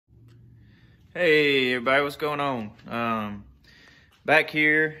Hey everybody, what's going on? Back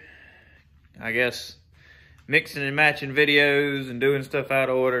here, I guess, mixing and matching videos and doing stuff out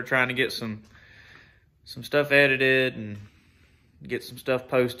of order, trying to get some stuff edited and get some stuff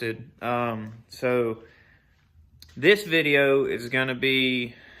posted. So this video is gonna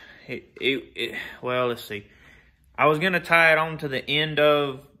be, well, let's see. I was gonna tie it on to the end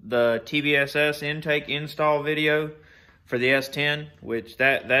of the TBSS intake install video for the S10, which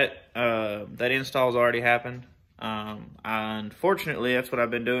that install's already happened. Unfortunately, that's what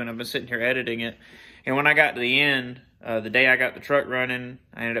I've been doing. I've been sitting here editing it, and when I got to the end, the day I got the truck running,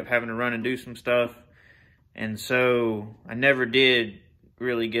 I ended up having to run and do some stuff, and so I never did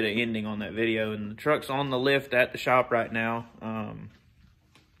really get an ending on that video. And the truck's on the lift at the shop right now.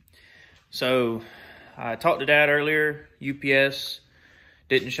 So I talked to Dad earlier. UPS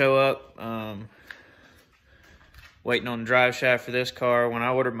didn't show up. Waiting on the drive shaft for this car. When I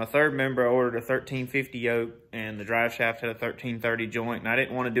ordered my third member, I ordered a 1350 yoke, and the drive shaft had a 1330 joint, and I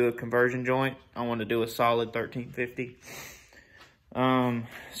didn't want to do a conversion joint. I wanted to do a solid 1350.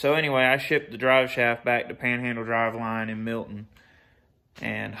 So anyway, I shipped the drive shaft back to Panhandle Driveline in Milton,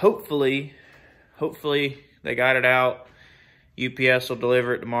 and hopefully they got it out. UPS will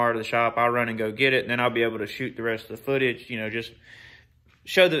deliver it tomorrow to the shop. I'll run and go get it, and then I'll be able to shoot the rest of the footage, you know, just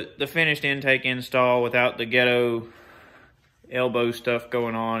show the finished intake install without the ghetto elbow stuff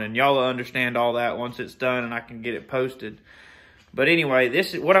going on, and y'all will understand all that once it's done and I can get it posted. But anyway,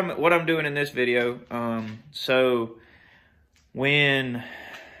 this is what I'm doing in this video. So when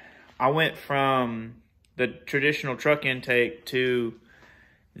I went from the traditional truck intake to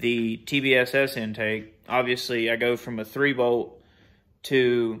the TBSS intake, obviously I go from a 3-bolt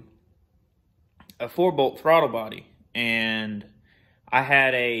to a 4-bolt throttle body, and I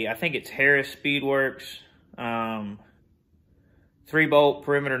had I think it's Harris Speedworks 3-bolt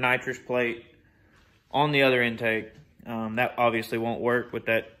perimeter nitrous plate on the other intake. That obviously won't work with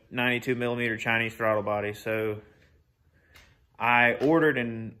that 92mm Chinese throttle body. So I ordered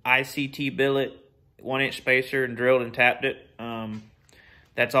an ICT billet 1-inch spacer and drilled and tapped it.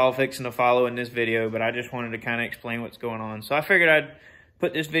 That's all fixing to follow in this video, but I just wanted to kind of explain what's going on. So I figured I'd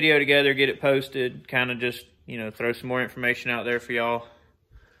put this video together, get it posted, kind of just, you know, throw some more information out there for y'all.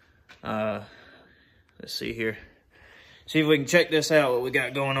 Let's see here. See if we can check this out, what we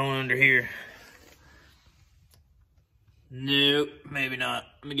got going on under here. Nope, maybe not.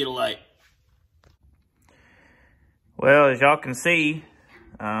 Let me get a light. Well, as y'all can see,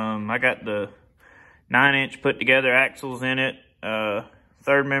 I got the 9-inch put together axles in it,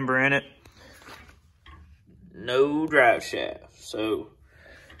 third member in it. No drive shaft. So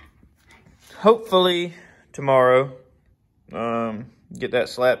hopefully tomorrow, get that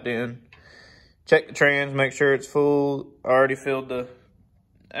slapped in, check the trans, make sure it's full. I already filled the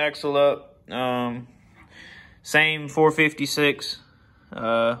axle up. Same 456.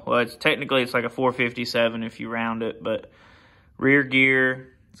 Well, it's like a 457 if you round it, but rear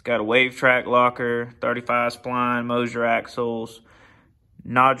gear. It's got a wave track locker, 35 spline, Moser axles,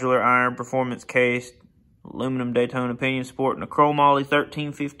 nodular iron performance case, aluminum Daytona pinion sport, and a chromoly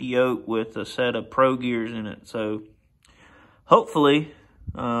 1350 yoke with a set of pro gears in it. So hopefully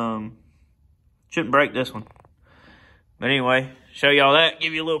shouldn't break this one. But anyway, show y'all that,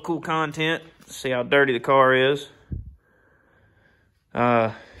 give you a little cool content, see how dirty the car is.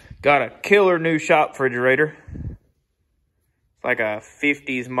 Got a killer new shop refrigerator. It's like a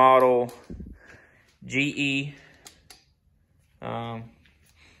 50s model GE. Got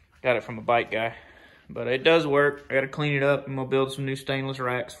it from a bike guy, but it does work. I gotta clean it up. I'm gonna build some new stainless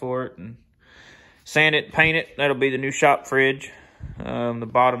racks for it and sand it, paint it. That'll be the new shop fridge. The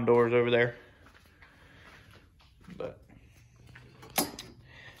bottom door's over there. But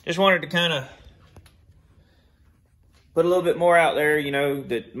just wanted to kind of put a little bit more out there, you know,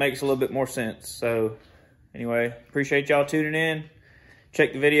 that makes a little bit more sense. So anyway, appreciate y'all tuning in.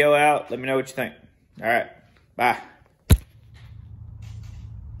 Check the video out. Let me know what you think. All right, bye.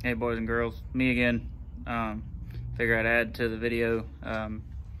 Hey boys and girls, me again. Figure I'd add to the video.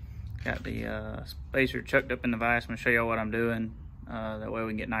 Got the spacer chucked up in the vise. I'm gonna show y'all what I'm doing. That way we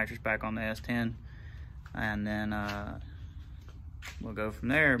can get nitrous back on the S10, and then we'll go from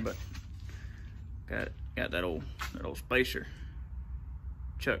there. But got that old spacer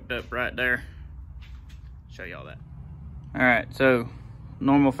chucked up right there. Show y'all that. All right, so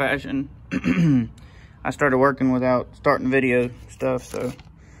normal fashion. I started working without starting video stuff, so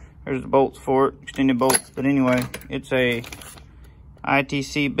there's the bolts for it, extended bolts. But anyway, it's a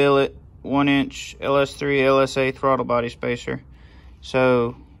ITC billet 1-inch LS3 LSA throttle body spacer.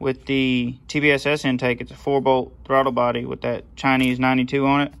 So with the TBSS intake, it's a 4-bolt throttle body with that Chinese 92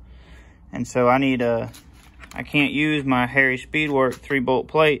 on it. And so I need I can't use my Harry Speedwork 3-bolt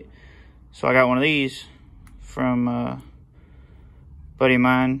plate. So I got one of these from a buddy of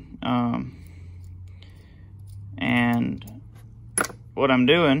mine. And what I'm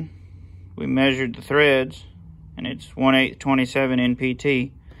doing, we measured the threads, and it's 1/8 27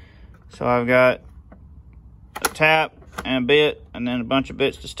 NPT. So I've got a tap and a bit, and then a bunch of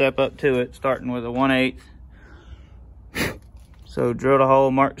bits to step up to it, starting with a 1/8. So drill the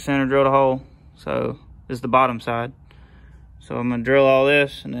hole, mark the center, drill the hole. So this is the bottom side. So I'm gonna drill all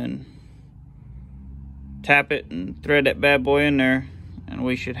this and then tap it and thread that bad boy in there, and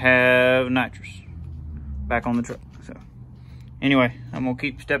we should have nitrous back on the truck. So anyway, I'm gonna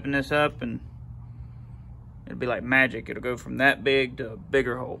keep stepping this up, and it'll be like magic. It'll go from that big to a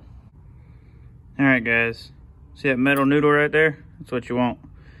bigger hole. All right, guys, see that metal noodle right there? That's what you want.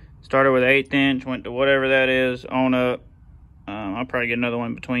 Started with 1/8 inch, went to whatever that is, on up. I'll probably get another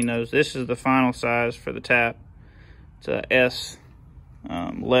one between those. This is the final size for the tap. It's a S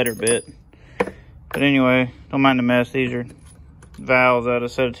letter bit. But anyway, don't mind the mess. These are valves out of a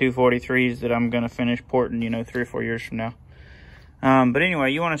set of 243s that I'm gonna finish porting, you know, 3 or 4 years from now. But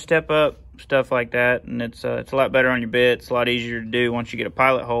anyway, you want to step up stuff like that, and it's a lot better on your bit. It's a lot easier to do once you get a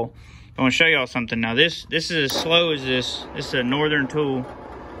pilot hole. I want to show y'all something now. This is as slow as this. This is a Northern Tool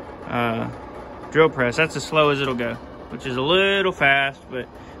drill press. That's as slow as it'll go, which is a little fast, but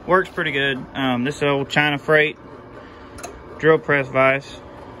works pretty good. This is old China Freight drill press vise.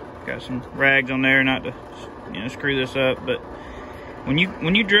 Got some rags on there, not to, you know, screw this up. But when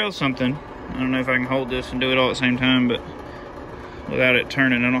you drill something, I don't know if I can hold this and do it all at the same time, but without it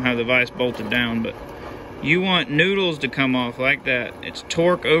turning, I don't have the vise bolted down. But you want noodles to come off like that. It's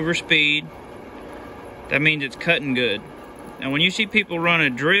torque over speed. That means it's cutting good. Now when you see people run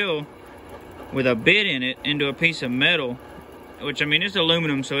a drill with a bit in it into a piece of metal, which, I mean, it's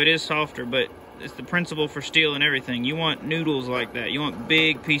aluminum, so it is softer, but it's the principle for steel and everything. You want noodles like that. You want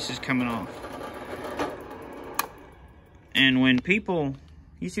big pieces coming off. And when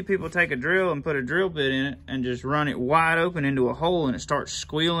you see people take a drill and put a drill bit in it and just run it wide open into a hole, and it starts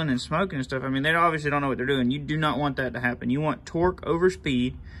squealing and smoking and stuff, I mean, they obviously don't know what they're doing. You do not want that to happen. You want torque over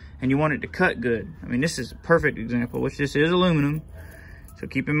speed, and you want it to cut good. I mean, this is a perfect example, which this is aluminum, so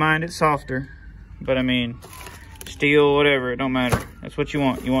keep in mind it's softer. But I mean, steel, whatever, it don't matter. That's what you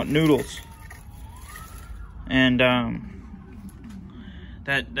want. You want noodles. And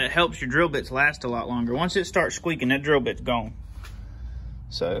that helps your drill bits last a lot longer. Once it starts squeaking, that drill bit's gone.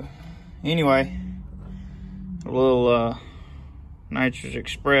 So anyway, a little Nitrous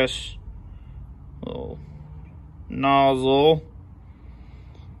Express little nozzle.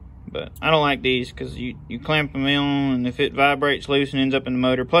 But I don't like these because you clamp them in, and if it vibrates loose and ends up in the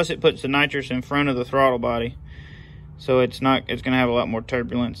motor, plus it puts the nitrous in front of the throttle body, so it's gonna have a lot more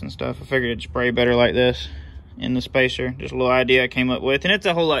turbulence and stuff. I figured it'd spray better like this in the spacer. Just a little idea I came up with, and it's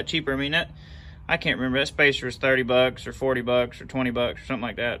a whole lot cheaper. I mean, I can't remember, that spacer is 30 bucks or 40 bucks or 20 bucks or something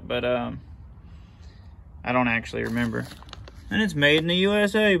like that, but I don't actually remember. And it's made in the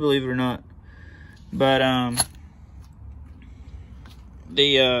USA, believe it or not. But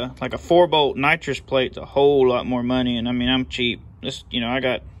like a 4-bolt nitrous plate's a whole lot more money, and I mean, I'm cheap. This, you know, I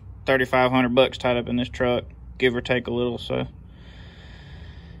got 3,500 bucks tied up in this truck, give or take a little, so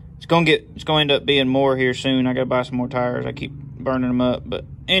it's gonna end up being more here soon. I gotta buy some more tires. I keep burning them up, but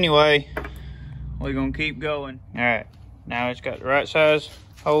anyway, we're gonna keep going. All right, now it's got the right size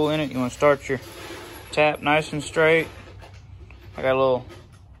hole in it. You want to start your tap nice and straight. I got a little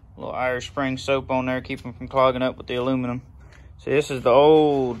Irish Spring soap on there, keep them from clogging up with the aluminum. See, this is the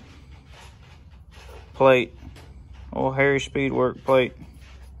old plate, old Harry Speedwork plate.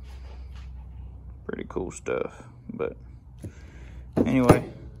 Pretty cool stuff. But anyway,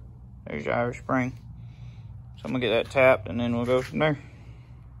 there's your Irish Spring. So I'm gonna get that tapped, and then we'll go from there.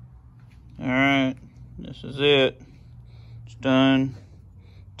 All right, this is it. It's done,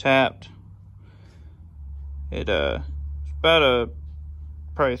 tapped. It's about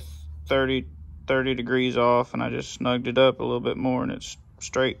probably 30 degrees off, and I just snugged it up a little bit more, and it's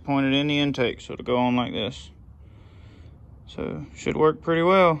straight pointed in the intake, so it'll go on like this. So should work pretty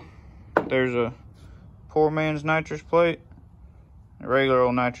well. There's a poor man's nitrous plate, a regular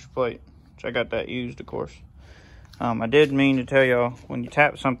old nitrous plate, which I got that used, of course. I did mean to tell y'all, when you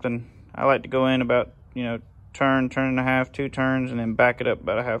tap something, I like to go in about, you know, turn and a half, 2 turns, and then back it up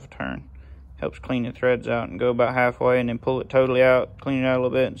about a half a turn. Helps clean the threads out, and go about halfway, and then pull it totally out, clean it out a little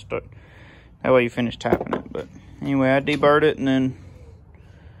bit, and start. That way you finish tapping it. But anyway, I deburred it and then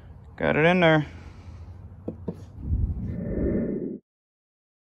got it in there.